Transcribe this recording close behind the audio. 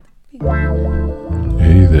Hey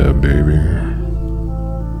there, baby.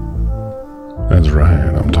 That's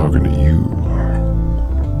right, I'm talking to you.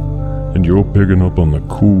 And you're picking up on the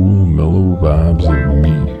cool, mellow vibes of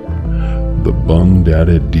me, the Bun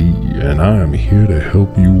Daddy D, and I am here to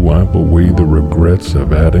help you wipe away the regrets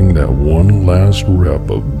of adding that one last rep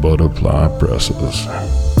of butterfly presses.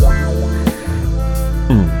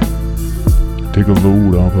 Take a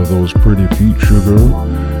load off of those pretty feet, sugar,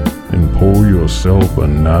 and pour yourself a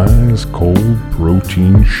nice cold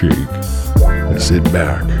protein shake. And sit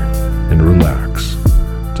back and relax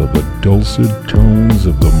to the dulcet tones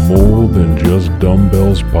of the More Than Just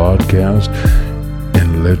Dumbbells podcast,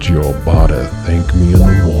 and let your body thank me in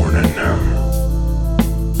the morning.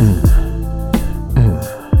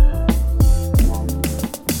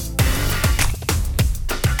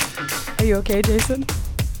 Are you okay, Jason?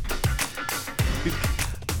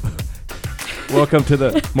 Welcome to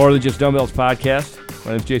the More Than Just Dumbbells podcast.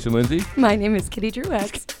 My name's Jason Lindsay. My name is Kitty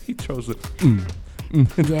Truex. He throws the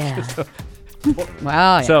Yeah.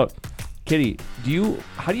 Wow. Yeah. So, Kitty,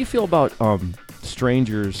 how do you feel about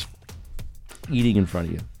strangers eating in front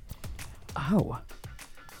of you? Oh.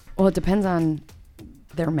 Well, it depends on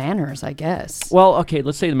their manners, I guess. Well, okay,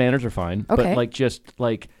 let's say the manners are fine. Okay. But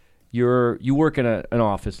you work in an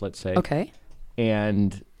office, let's say. Okay.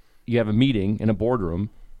 And you have a meeting in a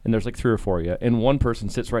boardroom, and there's like 3 or 4 of you, and one person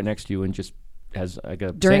sits right next to you and just has like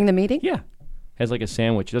a During the meeting? Yeah. Has like a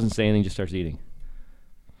sandwich, doesn't say anything, just starts eating.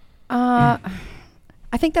 I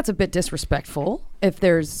think that's a bit disrespectful if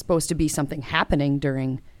there's supposed to be something happening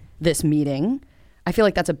during this meeting. I feel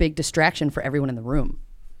like that's a big distraction for everyone in the room.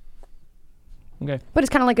 Okay. But it's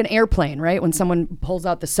kind of like an airplane, right? When someone pulls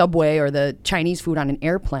out the Subway or the Chinese food on an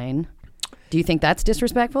airplane, do you think that's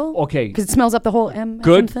disrespectful? Okay. Because it smells up the whole thing.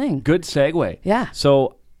 Good segue. Yeah.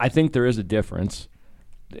 So I think there is a difference.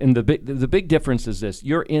 And the big difference is this.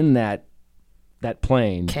 You're in that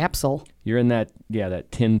plane. Capsule. You're in that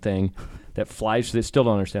tin thing that flies. They still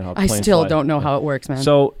don't understand how I planes still fly. don't know how it works, man.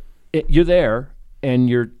 So you're there, and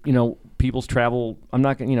people's travel. Am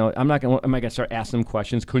I gonna start asking them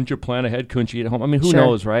questions? Couldn't you plan ahead? Couldn't you eat at home? I mean, who Sure.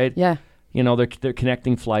 knows, right? Yeah. They're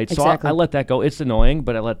connecting flights. Exactly. So I let that go. It's annoying,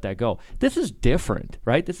 but I let that go. This is different,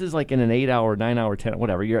 right? This is like in an 8-hour, 9-hour, 10,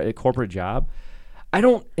 whatever. You're at a corporate job.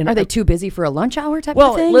 Are they too busy for a lunch hour type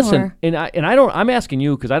well, of thing? listen, or? and I don't. I'm asking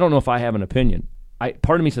you because I don't know if I have an opinion.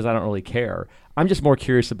 Part of me says I don't really care. I'm just more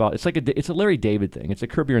curious about. It's a Larry David thing. It's a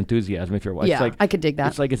Curb Your Enthusiasm. If you're watching, Yeah, I could dig that.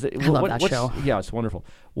 It's like I love that show. Yeah, it's wonderful.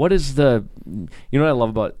 What is the? You know what I love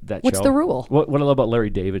about that What's show? the rule? What I love about Larry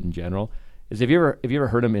David in general is have you ever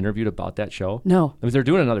heard him interviewed about that show? No. I mean, they're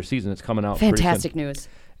doing another season. It's coming out. pretty soon. Fantastic news.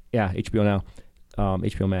 Yeah, HBO now,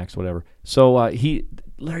 HBO Max, whatever. So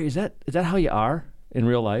Larry, is that how you are in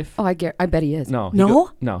real life? Oh, I bet he is. No.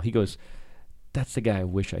 No? He goes, that's the guy I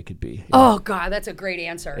wish I could be. Oh, God, that's a great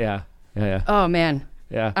answer. Yeah. Oh, man.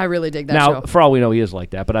 Yeah. I really dig that now, show. for all we know, he is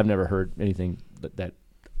like that, but I've never heard anything that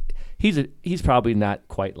he's probably not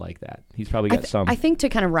quite like that. He's probably got some. I think to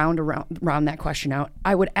kind of round that question out,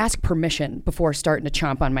 I would ask permission before starting to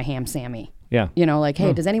chomp on my ham Sammy. Yeah. Like,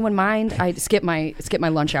 hey, does anyone mind? I skip my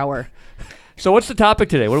lunch hour. So what's the topic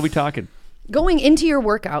today? What are we talking? Going into your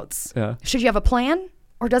workouts, Yeah. should you have a plan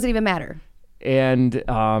or does it even matter? And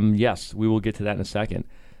yes, we will get to that in a second.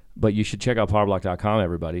 But you should check out powerblock.com,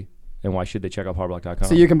 everybody. And why should they check out powerblock.com?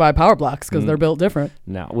 So you can buy power blocks because they're built different.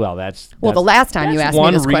 No, well, that's Well, the last time you that's asked me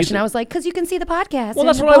one this question, reason. I was like, because you can see the podcast. Well, and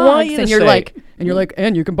that's the what I want blogs, you to and you're say. like,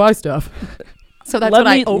 and you can buy stuff. So that's let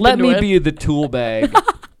what me I opened let me with. be the tool bag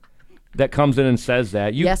that comes in and says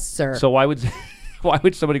that. Yes, sir. So why would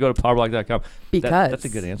somebody go to powerblock.com? Because that's a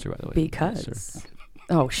good answer, by the way. Because. Yes, sir.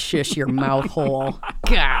 Oh, shush your mouth hole.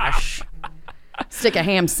 Gosh. Stick a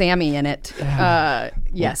ham Sammy in it.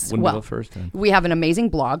 Yes. Wouldn't Well, go first then. we have an amazing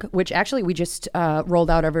blog, which actually we just rolled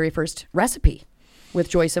out our very first recipe with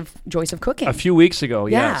Joyce of Cooking. A few weeks ago,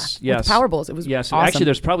 Yeah, yes. with Power Bowls. It was yes. awesome.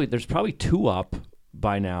 Actually, there's probably 2 up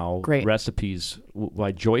by now. Great. Recipes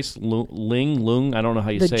by Joyce Lung. I don't know how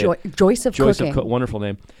you the say it. Joyce of Cooking. Wonderful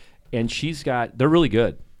name. And they're really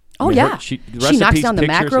good. Oh, yeah. She knocks recipes, down the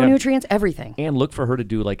pictures, macronutrients, everything. And look for her to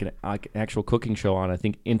do like an actual cooking show on, I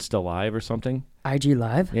think, Insta Live or something. IG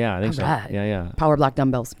Live? Yeah, I think so. Alright. Yeah. Power Block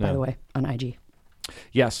dumbbells, by Yeah. the way, on IG.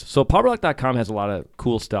 Yes. So powerblock.com has a lot of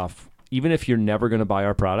cool stuff. Even if you're never going to buy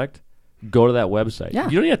our product, go to that website. Yeah.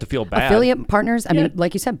 You don't even have to feel bad. Affiliate partners. I Yeah. mean,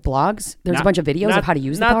 like you said, blogs. There's a bunch of videos of how to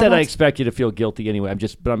use the Not Power that I Blocks. expect you to feel guilty anyway.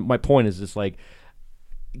 But my point is just like,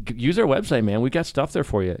 use our website, man. We got stuff there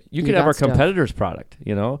for you. You can have got our stuff. competitors' product,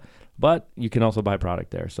 but you can also buy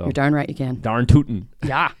product there. So You're darn right you can. darn tootin'.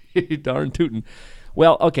 Yeah. Darn tootin'.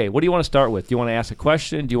 Well, okay. What do you want to start with? Do you want to ask a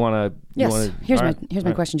question? Do you want to? Yes. Here's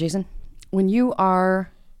my question, Jason. When you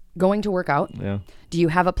are going to work out, do you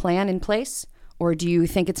have a plan in place, or do you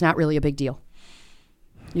think it's not really a big deal?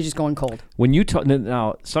 You're just going cold. When you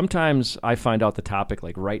now, sometimes I find out the topic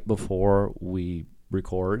like right before we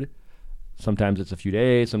record. Sometimes it's a few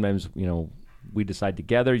days. Sometimes we decide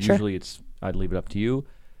together. Sure. Usually I'd leave it up to you.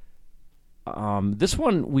 This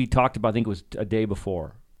one we talked about. I think it was a day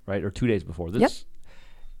before, right, or 2 days before. Yep.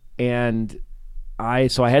 And I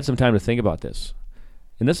had some time to think about this.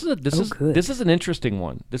 And this is an interesting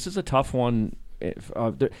one. This is a tough one.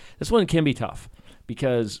 This one can be tough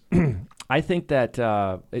because I think that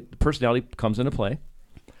personality comes into play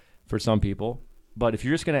for some people. But if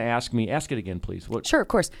you're just going to ask me, ask it again, please. Sure, of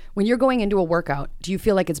course. When you're going into a workout, do you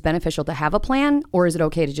feel like it's beneficial to have a plan, or is it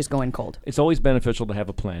okay to just go in cold? It's always beneficial to have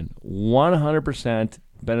a plan. 100%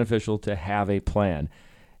 beneficial to have a plan.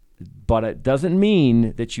 But it doesn't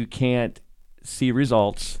mean that you can't see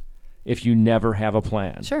results if you never have a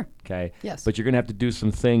plan. Sure. Okay? Yes. But you're going to have to do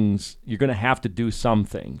some things. You're going to have to do some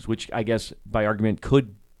things, which I guess by argument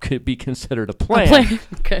could be considered a plan.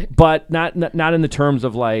 Okay. But not in the terms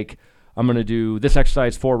of like, I'm going to do this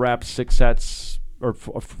exercise, 4 reps, 6 sets, or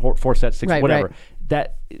 4 sets, 6, whatever.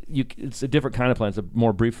 Right. It's a different kind of plan. It's a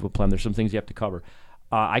more brief of a plan. There's some things you have to cover.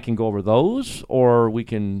 I can go over those, or we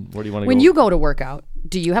can. Where do you want to go? When you go to work out,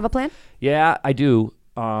 do you have a plan? Yeah, I do.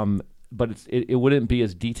 But it wouldn't be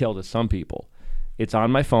as detailed as some people. It's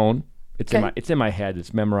on my phone. It's in my head.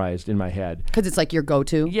 It's memorized in my head. Because it's like your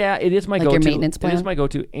go-to. Yeah, it is my go-to. Your maintenance plan. It is my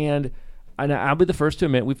go-to, and I'll be the first to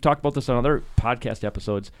admit. We've talked about this on other podcast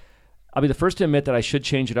episodes. I'll be the first to admit that I should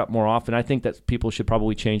change it up more often. I think that people should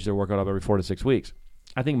probably change their workout up every 4 to 6 weeks.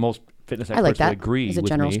 I think most fitness experts would agree with me. As a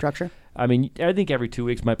general structure. I mean, I think every 2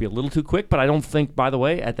 weeks might be a little too quick, but I don't think, by the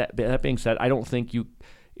way, that being said, I don't think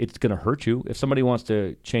it's going to hurt you. If somebody wants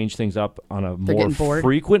to change things up on a more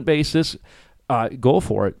frequent basis, go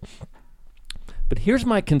for it. But here's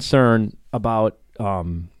my concern about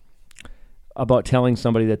telling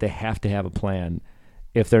somebody that they have to have a plan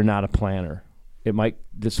if they're not a planner. It might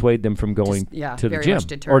dissuade them from going to the gym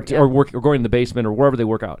or going in the basement or wherever they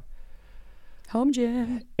work out. Home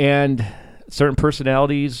gym. And certain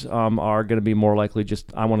personalities are going to be more likely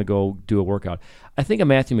just, I want to go do a workout. I think of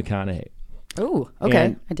Matthew McConaughey. Oh,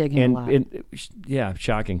 okay. I dig him a lot. Yeah,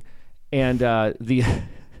 shocking. And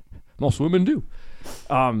most women do.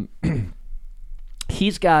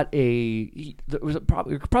 He's got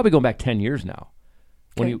probably going back 10 years now.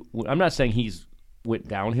 Okay. I'm not saying he's went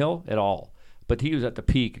downhill at all. But he was at the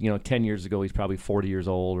peak, 10 years ago. He's probably 40 years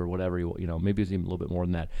old or whatever. Maybe he's even a little bit more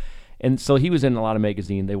than that. And so he was in a lot of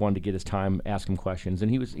magazines. They wanted to get his time, ask him questions, and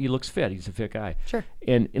he looks fit. He's a fit guy. Sure.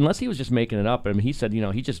 And unless he was just making it up, I mean, he said,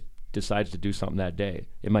 he just decides to do something that day.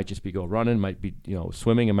 It might just be go running, might be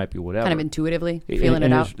swimming, it might be whatever. Kind of intuitively feeling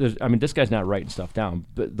it out. I mean, this guy's not writing stuff down.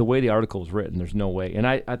 But the way the article was written, there's no way. And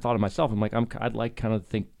I thought of myself. I'm like, I like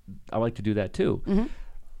to do that too. Mm-hmm.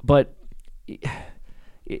 But.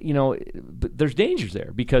 But there's dangers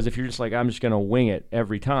there because if you're just like, I'm just going to wing it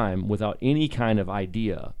every time without any kind of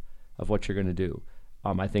idea of what you're going to do,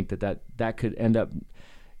 I think that could end up,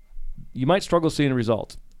 you might struggle seeing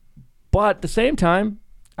results. But at the same time,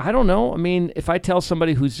 I don't know. I mean, if I tell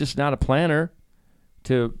somebody who's just not a planner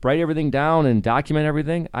to write everything down and document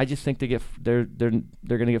everything, I just think they're going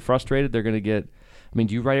to get frustrated. They're going to get. I mean,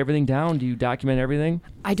 do you write everything down? Do you document everything?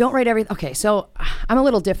 I don't write everything. Okay, so I'm a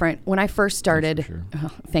little different. When I first started, sure.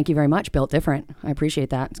 Thank you very much, built different. I appreciate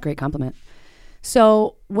that. It's a great compliment.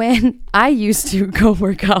 So when I used to go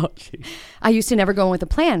work out, I used to never go in with a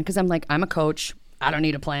plan because I'm like, I'm a coach. I don't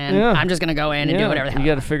need a plan. Yeah. I'm just going to go in and do whatever the hell. You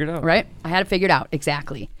got to figure it out. Right? I had it figured out.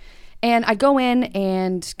 Exactly. And I'd go in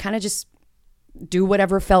and kind of just do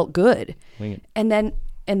whatever felt good. Wing it.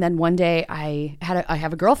 And then one day I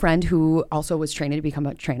have a girlfriend who also was training to become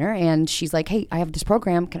a trainer, and she's like, hey, I have this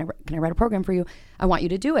program. Can I write a program for you? I want you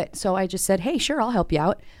to do it. So I just said, hey, sure, I'll help you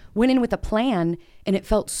out. Went in with a plan, and it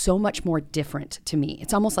felt so much more different to me.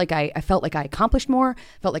 It's almost like I felt like I accomplished more,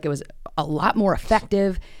 felt like it was a lot more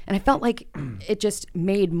effective, and I felt like it just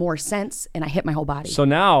made more sense, and I hit my whole body. So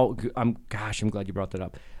now, I'm glad you brought that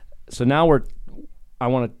up. So now I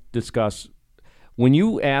want to discuss, when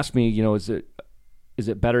you ask me, is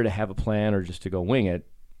it better to have a plan or just to go wing it?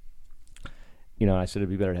 I said it'd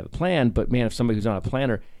be better to have a plan, but man, if somebody who's not a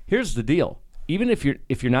planner, here's the deal. Even if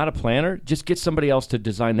you're not a planner, just get somebody else to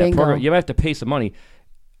design that program. You might have to pay some money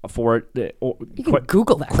for it. You can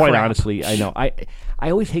Google that. Quite honestly, I know. I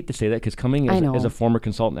always hate to say that because coming as a former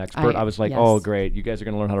consultant expert, I was like, oh, great, you guys are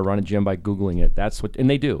going to learn how to run a gym by Googling it. That's what, and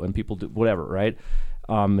they do, and people do whatever, right?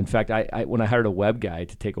 In fact, I when I hired a web guy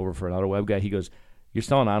to take over for another web guy, he goes, you're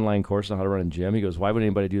selling an online course on how to run a gym. He goes, why would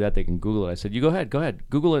anybody do that? They can Google it. I said, you go ahead,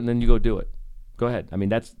 Google it, and then you go do it. Go ahead. I mean,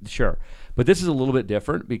 that's sure. But this is a little bit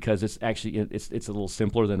different because it's actually, it's a little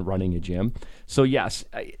simpler than running a gym. So yes,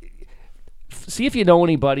 see if you know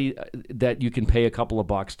anybody that you can pay a couple of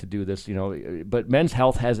bucks to do this, but Men's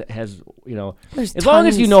Health has, There's as long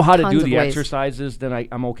as you know how to do tons the of ways. exercises, then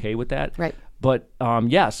I'm okay with that. Right. But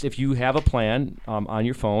yes, if you have a plan on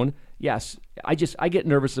your phone, yes, I get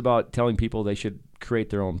nervous about telling people they should create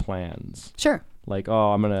their own plans. Sure. Like,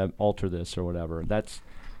 oh, I'm going to alter this or whatever. That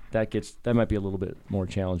might be a little bit more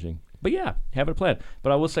challenging. But yeah, have a plan.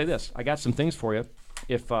 But I will say this: I got some things for you.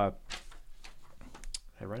 If I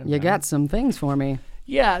write them You down? got some things for me.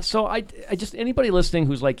 Yeah, so I just anybody listening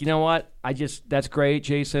who's like, you know what, that's great,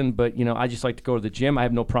 Jason, but I just like to go to the gym. I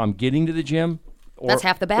have no problem getting to the gym. Or, That's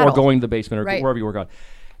half the battle. Or going to the basement or Right. wherever you work out.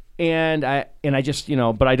 And I just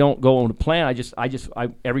but I don't go on a plan. I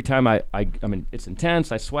every time I mean it's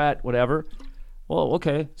intense. I sweat, whatever. Well,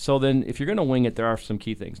 okay. So then if you're gonna wing it, there are some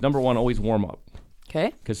key things. Number one, always warm up.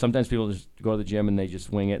 Okay. Because sometimes people just go to the gym and they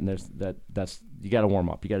just wing it, and that's you got to warm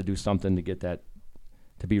up. You got to do something to get that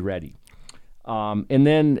to be ready. And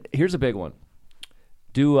then here's a big one.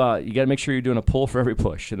 You got to make sure you're doing a pull for every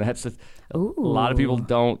push, and that's a lot of people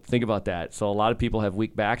don't think about that. So a lot of people have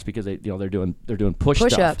weak backs because they're doing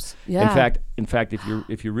push-ups. Push-ups, yeah. In fact,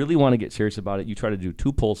 if you really want to get serious about it, you try to do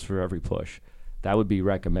 2 pulls for every push. That would be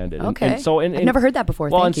recommended. Okay. And I've never heard that before.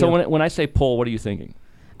 Well, Thank and you. so when I say pull, what are you thinking?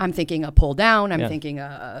 I'm thinking a pull down. I'm Yeah. thinking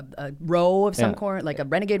a row of some Yeah. sort, like a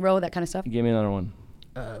renegade row, that kind of stuff. Give me another one.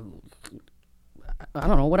 I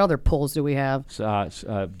don't know. What other pulls do we have?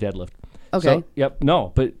 Deadlift. Okay. So, yep.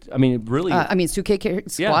 No, but I mean, really, Suke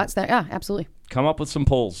squats. Yeah, absolutely. come up with some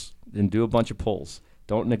pulls and do a bunch of pulls.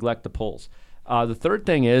 Don't neglect the pulls. The third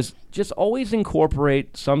thing is just always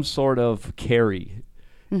incorporate some sort of carry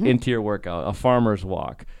into your workout, a farmer's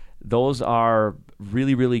walk. Those are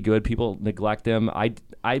really, really good. People neglect them.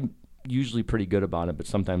 I'm usually pretty good about it, but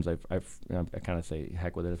sometimes I kind of say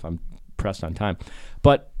heck with it if I'm pressed on time.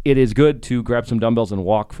 But it is good to grab some dumbbells and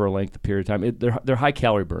walk for a length period of time. They're high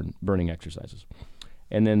calorie burning exercises.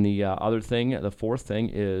 And then the fourth thing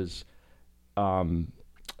is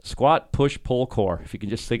squat, push, pull, core. If you can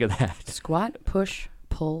just think of that. Squat, push,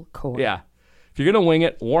 pull, core. Yeah. If you're going to wing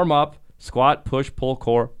it, warm up, squat, push, pull,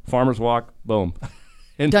 core, farmer's walk, boom.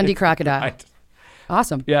 And Dundee Crocodile. Right.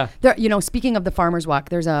 Awesome. Yeah. There, speaking of the farmer's walk,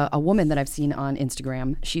 there's a woman that I've seen on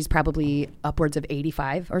Instagram. She's probably upwards of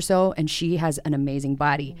 85 or so, and she has an amazing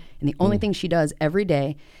body. And the only thing she does every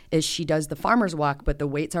day is she does the farmer's walk, but the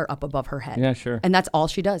weights are up above her head. Yeah, sure. And that's all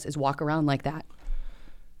she does is walk around like that.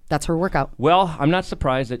 That's her workout. Well, I'm not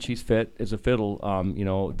surprised that she's fit as a fiddle.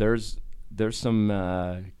 There's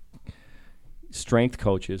some strength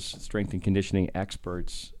coaches, strength and conditioning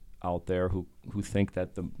experts out there who think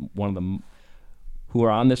that who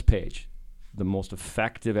are on this page, the most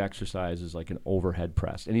effective exercise is like an overhead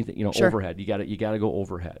press. Anything, Sure. overhead. You got to go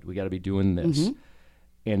overhead. We got to be doing this,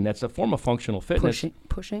 and that's a form of functional fitness.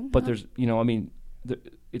 Pushing. But there's,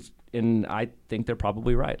 and I think they're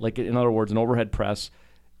probably right. Like in other words, an overhead press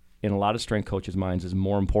in a lot of strength coaches' minds is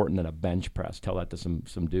more important than a bench press. Tell that to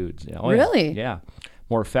some dudes. Really? Yeah.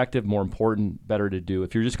 More effective, more important, better to do.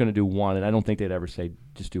 If you're just going to do one, and I don't think they'd ever say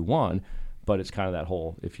just do one, but it's kind of that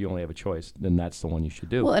whole, if you only have a choice, then that's the one you should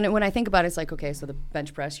do. Well, and when I think about it, it's like, okay, so the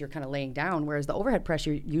bench press, you're kind of laying down, whereas the overhead press,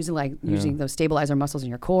 you're using those stabilizer muscles in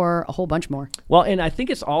your core, a whole bunch more. Well, and I think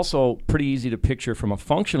it's also pretty easy to picture from a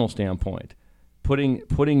functional standpoint,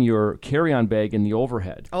 putting your carry-on bag in the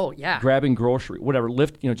overhead. Oh, yeah. Grabbing grocery, whatever,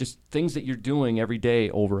 lift, just things that you're doing every day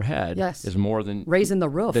overhead is more than raising the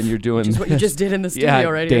roof. than you're doing. Which is what you just did in the studio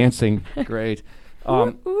right here. Dancing. Great.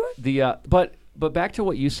 But back to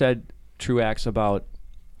what you said, Truax, about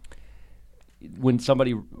when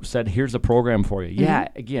somebody said, here's a program for you. Yeah,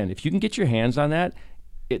 again, if you can get your hands on that,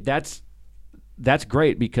 that's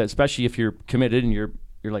great, because especially if you're committed and you're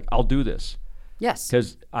like, I'll do this. Yes.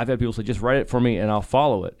 Because I've had people say, just write it for me and I'll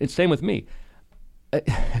follow it. It's same with me.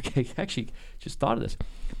 Okay, actually, just thought of this.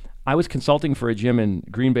 I was consulting for a gym in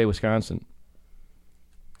Green Bay, Wisconsin.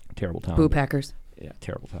 Terrible town. Boo Packers. Yeah,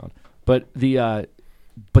 terrible town. But the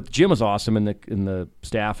gym was awesome, and the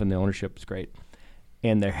staff and the ownership was great.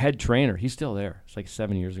 And their head trainer, he's still there. It's like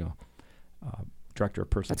 7 years ago. Director of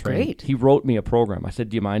personal training. Great. He wrote me a program. I said,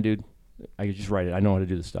 do you mind, dude? I could just write it. I know how to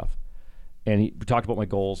do this stuff. And we talked about my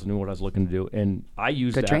goals and knew what I was looking to do. And I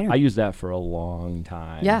used Good that. trainer. I used that for a long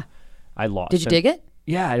time. Yeah. I lost. Did you dig it?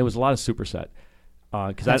 Yeah, it was a lot of superset.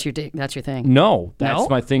 That's your thing. No, that's No?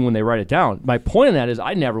 my thing when they write it down. My point in that is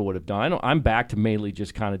I never would have done. I'm back to mainly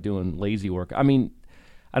just kind of doing lazy work. I mean,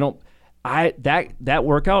 that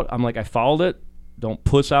workout, I'm like, I followed it. don't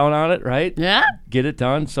puss out on it, right? Yeah. Get it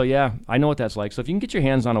done. So yeah, I know what that's like. So if you can get your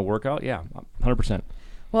hands on a workout, yeah, 100%.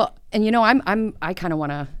 Well, and you know, I kind of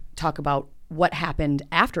want to talk about what happened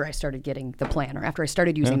after I started getting the plan, or after I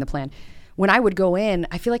started using the plan. When I would go in,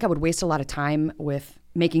 I feel like I would waste a lot of time with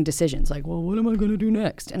making decisions like, well, what am I going to do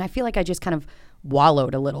next? And I feel like I just kind of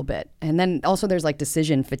wallowed a little bit. And then also there's like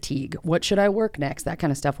decision fatigue. What should I work next? That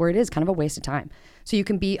kind of stuff, where it is kind of a waste of time. So you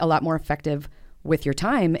can be a lot more effective with your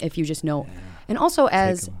time if you just know. And also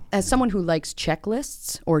as someone who likes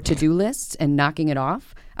checklists or to-do lists and knocking it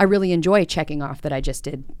off, I really enjoy checking off that I just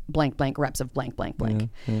did blank, blank reps of blank, blank, blank.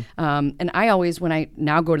 And I always, when I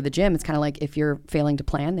now go to the gym, it's kind of like, if you're failing to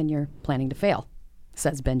plan, then you're planning to fail,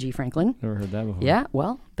 says Benji Franklin. Never heard that before. Yeah,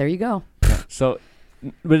 well, there you go. So,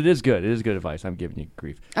 but it is good. It is good advice. I'm giving you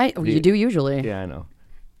grief. You do usually. Yeah, I know.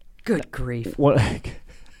 Good grief. What?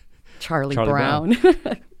 Charlie Brown.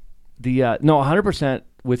 No, 100%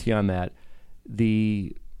 with you on that.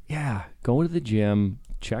 Go to the gym,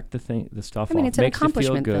 check the stuff off. I mean, it's an Makes you feel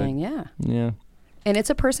accomplishment good. thing, yeah. Yeah. And it's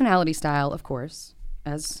a personality style, of course.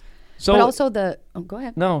 But So also go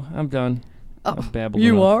ahead. no, I'm done. I've babbled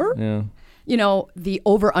you enough. are? Yeah. You know, the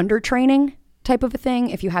over-under training type of a thing,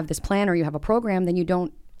 if you have this plan or you have a program, then you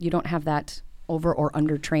don't have that over or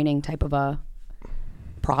under training type of a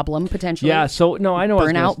problem potentially. Yeah. So no, I know.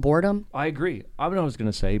 Burnout, boredom. I agree. I was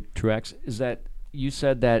going to say, Truex, is that you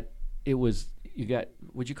said that it was you got,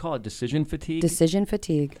 would you call it decision fatigue? Decision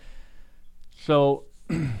fatigue. So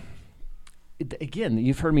again,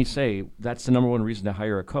 you've heard me say that's the number one reason to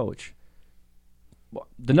hire a coach. Well,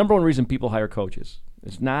 the number one reason people hire coaches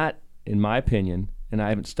is not, in my opinion, and I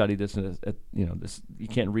haven't studied this, this you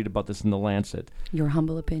can't read about this in the Lancet. Your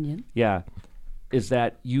humble opinion. Yeah. Is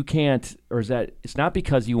that you can't, or is that it's not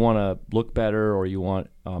because you want to look better or you want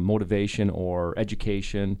motivation or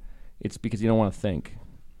education. It's because you don't want to think.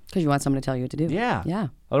 Because you want someone to tell you what to do. Yeah. Yeah.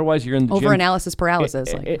 Otherwise, you're in the gym. Over-analysis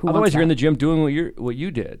paralysis. Who otherwise, wants you're in that? the gym doing what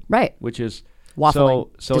you did. Right. Which is waffling.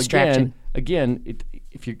 So distraction. again,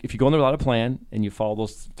 if you go in there without a plan and you follow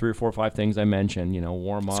those 3 or 4 or 5 things I mentioned,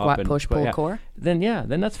 warm up, Squat, and push, pull, core. Then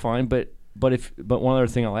that's fine. But one other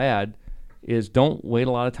thing I'll add is don't wait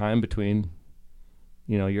a lot of time between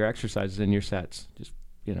your exercises and your sets. Just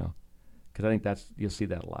because I think you'll see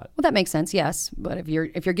that a lot. Well, that makes sense, yes. But if you're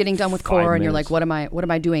getting done with 5 core and you're minutes. like, what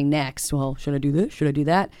am I doing next? Well, should I do this? Should I do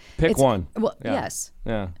that? Pick one. Well, Yeah. yes.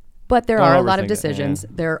 Yeah. But there Don't are a lot of overthink it, decisions.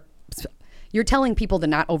 You're telling people to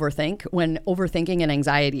not overthink when overthinking and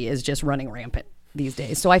anxiety is just running rampant these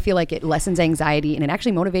days. So I feel like it lessens anxiety and it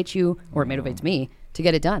actually motivates you, or it motivates me, to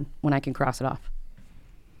get it done when I can cross it off.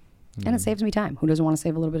 And it saves me time. Who doesn't want to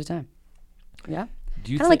save a little bit of time? Yeah.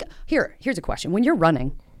 Do you Kind of like, here's a question. When you're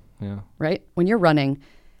running, Yeah. right? When you're running,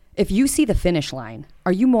 if you see the finish line,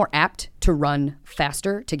 are you more apt to run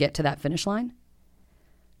faster to get to that finish line?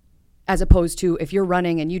 As opposed to if you're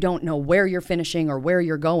running and you don't know where you're finishing or where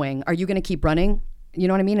you're going, are you going to keep running? You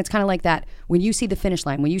know what I mean? It's kind of like that. When you see the finish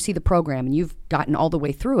line, when you see the program and you've gotten all the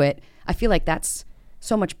way through it, I feel like that's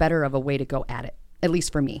so much better of a way to go at it, at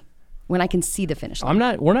least for me, when I can see the finish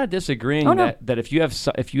line. We're not disagreeing Oh, no. that if you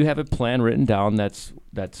have a plan written down that's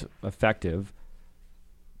effective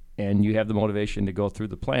and you have the motivation to go through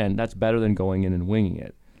the plan, that's better than going in and winging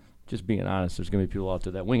it. Just being honest, there's going to be people out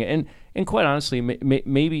there that wing it. And quite honestly,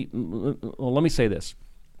 maybe, well, let me say this.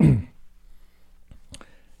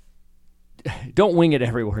 Don't wing it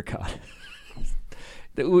every workout.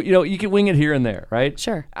 You can wing it here and there, right?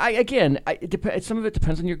 Sure. Some of it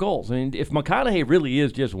depends on your goals. I mean, if McConaughey really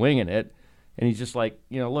is just winging it, and he's just like,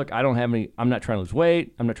 look, I'm not trying to lose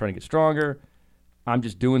weight. I'm not trying to get stronger. I'm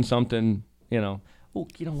just doing something, Oh,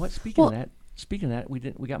 you know what? Speaking of that,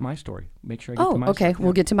 we got my story. Make sure I get to my story. Okay.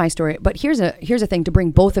 We'll get to my story. But here's a thing to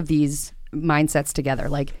bring both of these mindsets together,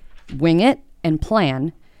 like wing it and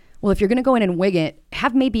plan. Well, if you're going to go in and wing it,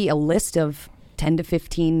 have maybe a list of 10 to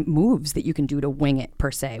 15 moves that you can do to wing it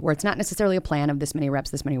per se, where it's not necessarily a plan of this many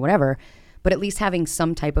reps, this many whatever, but at least having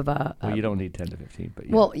some type of a Well, you don't need 10 to 15, but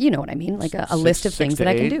yeah. Well, you know what I mean, like a list of things that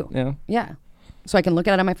I can do. Yeah. Yeah. So I can look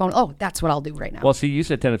at it on my phone. Oh, that's what I'll do right now. Well, see, you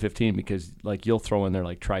said 10 to 15 because you'll throw in there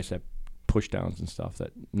tricep push downs and stuff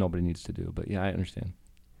that nobody needs to do. But yeah, I understand.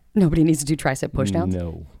 Nobody needs to do tricep push downs?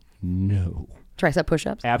 No. Tricep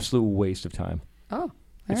push-ups? Absolute waste of time. Oh,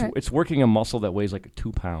 all right. It's working a muscle that weighs like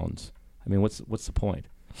 2 pounds. I mean, what's the point?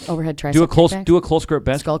 Overhead tricep Do a kickbacks? close grip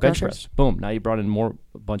bench Skull press. crushers? Boom. Now you brought in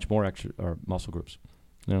a bunch more extra or muscle groups.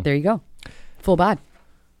 Yeah. There you go. Full bod.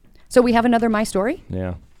 So we have another My Story?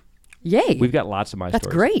 Yeah. Yay. We've got lots of my That's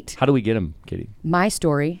stories. great. How do we get them, Kitty? My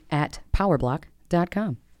Story at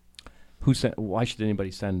powerblock.com. Why should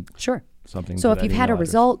anybody send? Sure. something. So to if that you've had a email address.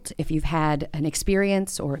 result, if you've had an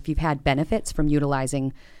experience, or if you've had benefits from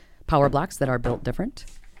utilizing Power Blocks that are built different,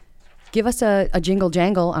 give us a jingle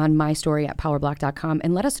jangle on mystory@powerblock.com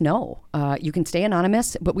and let us know. You can stay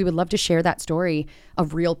anonymous, but we would love to share that story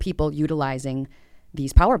of real people utilizing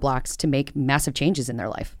these Power Blocks to make massive changes in their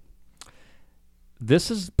life.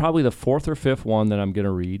 This is probably the 4th or 5th one that I'm going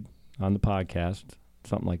to read on the podcast,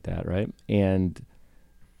 something like that, right? And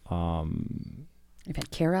We've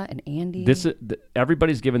had Kara and Andy.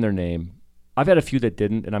 everybody's given their name. I've had a few that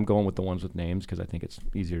didn't, and I'm going with the ones with names because I think it's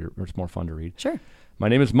easier or it's more fun to read. Sure. My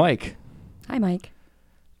name is Mike. Hi, Mike.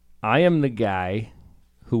 I am the guy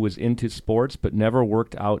who was into sports but never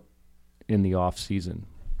worked out in the off season.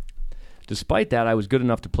 Despite that, I was good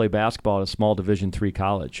enough to play basketball at a small Division III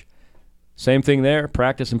college. Same thing there,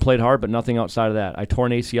 practiced and played hard, but nothing outside of that. I tore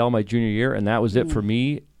an ACL my junior year, and that was it for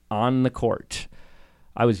me on the court.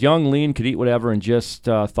 I was young, lean, could eat whatever, and just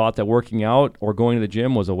thought that working out or going to the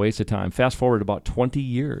gym was a waste of time. Fast forward about 20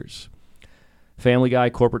 years. Family guy,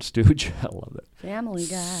 corporate stooge. I love it. Family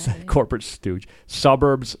guy. Corporate stooge.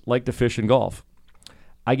 Suburbs like to fish and golf.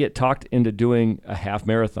 I get talked into doing a half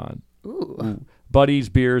marathon. Ooh. Buddies,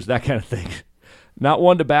 beers, that kind of thing. Not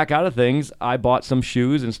one to back out of things. I bought some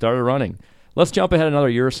shoes and started running. Let's jump ahead another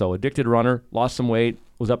year or so. Addicted runner, lost some weight,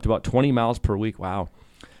 was up to about 20 miles per week. Wow.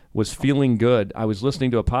 Was feeling good. I was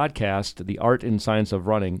listening to a podcast, The Art and Science of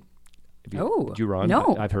Running. Did you run?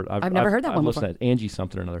 No. I've never heard that one I've before. listened to Angie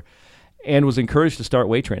something or another. And was encouraged to start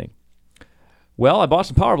weight training. Well, I bought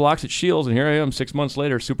some Power Blocks at Shields, and here I am 6 months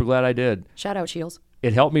later. Super glad I did. Shout out, Shields.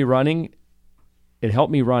 It helped me running. And it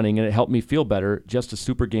helped me feel better. Just a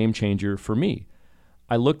super game changer for me.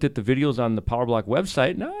 I looked at the videos on the Power Block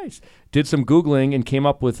website. Nice. Did some Googling and came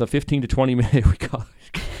up with a 15 to 20 minute. I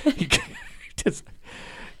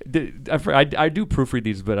do proofread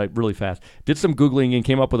these, but I really fast. Did some Googling and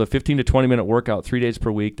came up with a 15 to 20 minute workout 3 days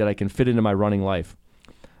per week that I can fit into my running life.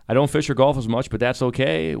 I don't fish or golf as much, but that's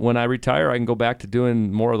okay. When I retire, I can go back to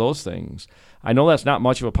doing more of those things. I know that's not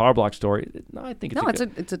much of a Power Block story. No, I think it's a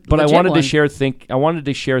but I legit wanted one. I wanted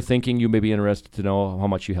to share thinking you may be interested to know how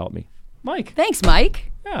much you helped me. Mike. Thanks,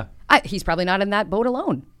 Mike. Yeah. He's probably not in that boat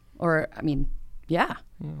alone. Or, I mean, yeah.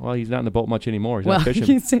 Well, he's not in the boat much anymore. He's not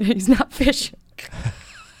fishing. He's not fishing.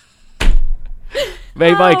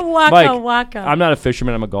 Hey, Mike, waka. I'm not a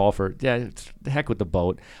fisherman. I'm a golfer. Yeah, it's the heck with the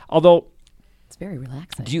boat. Although, It's very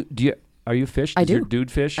relaxing. are you a fish? I Does do. your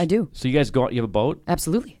dude fish? I do. So you guys go out, you have a boat?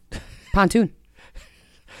 Absolutely. Pontoon.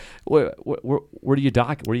 Where do you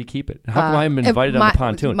dock? Where do you keep it? How come I haven't been invited on the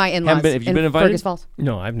pontoon? My in-laws. Have you in been invited? Fergus Falls.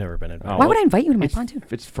 No, I've never been invited. Why would I invite you to my pontoon?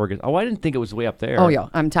 It's Fergus. Oh, I didn't think it was way up there. Oh, yeah.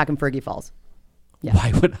 I'm talking Fergie Falls. Yeah.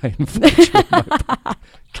 Why would I invite you?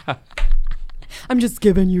 God, I'm just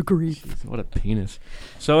giving you grief. what a penis.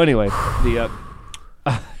 So anyway,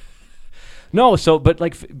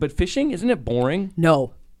 but fishing, isn't it boring?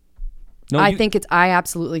 No. No, I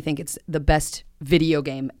absolutely think it's the best video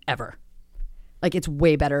game ever. Like, it's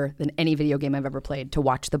way better than any video game I've ever played to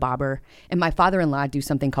watch the bobber. And my father-in-law do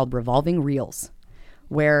something called revolving reels,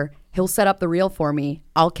 where he'll set up the reel for me.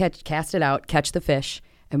 I'll cast it out, catch the fish,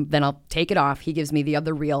 and then I'll take it off. He gives me the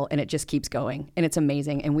other reel, and it just keeps going. And it's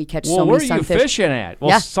amazing. And we catch so many sunfish. Where are you fishing at? Well,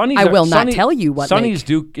 yeah, Sunnies I will not tell you what Sunnies lake.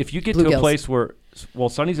 do. If you get to a place where,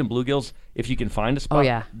 Sunnies and bluegills, if you can find a spot. Oh,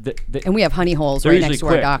 yeah. And we have honey holes they're right next to usually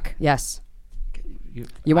our quick. dock. Yes.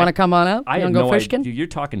 You want to come on up? I You had want to go no fishing? idea. You're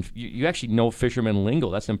talking. You actually know fisherman lingo.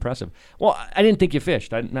 That's impressive. Well, I didn't think you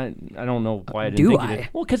fished. I don't know why I didn't think you did.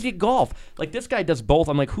 Well, because you golf. Like, this guy does both.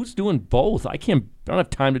 I'm like, who's doing both? I don't have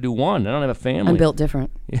time to do one. I don't have a family. I'm built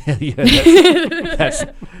different. Yeah,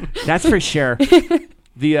 that's for sure.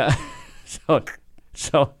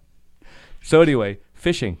 So anyway,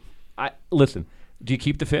 fishing. Listen. Do you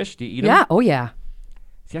keep the fish? Do you eat them? Yeah. Oh, yeah.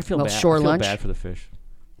 See, I feel Well, bad. shore I feel lunch. bad for the fish.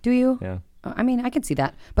 Do you? Yeah. I mean, I can see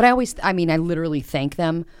that. But I literally thank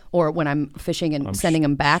them, or when I'm fishing and sending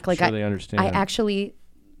them back. Like, sure they understand. I actually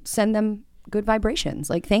send them good vibrations.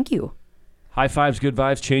 Like, thank you. High fives, good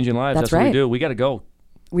vibes, changing lives. That's What we right. do. We got to go.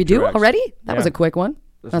 We do Correct. already? That was Yeah. a quick one.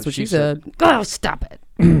 That's what she said. Oh, stop it.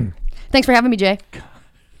 Thanks for having me, Jay.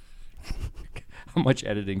 How much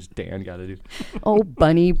editing's Dan got to do? Oh,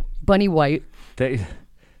 Bunny White.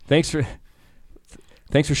 Thanks for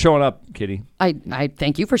showing up, Kitty. I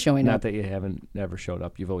thank you for showing Not up. that you haven't never showed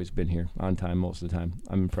up. You've always been here on time most of the time.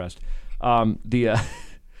 I'm impressed.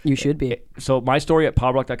 You should be. So my story at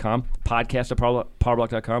powerblock.com, podcast at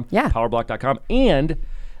powerblock.com, Yeah. powerblock.com. And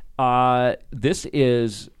this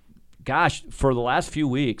is, gosh, for the last few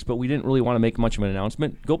weeks, but we didn't really want to make much of an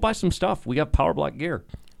announcement. Go buy some stuff. We got Powerblock gear.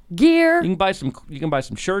 Gear. You can buy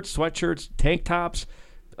some shirts, sweatshirts, tank tops,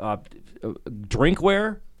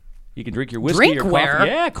 drinkware. You can drink your whiskey or Drinkware? coffee.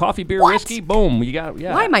 Yeah, coffee, beer, What? whiskey. Boom. You got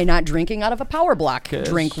yeah. Why am I not drinking out of a Power Block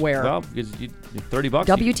drinkware? Well, because $30.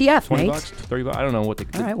 WTF, $20, Nate? $30. I don't know what they.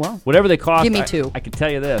 All right, well. Whatever they cost. Give me two. I can tell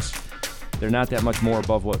you this: they're not that much more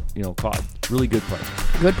above what cost. Really good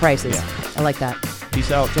price. Good prices. Yeah. I like that.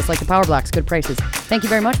 Peace out. Just like the Power Blocks, good prices. Thank you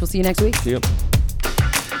very much. We'll see you next week. See you.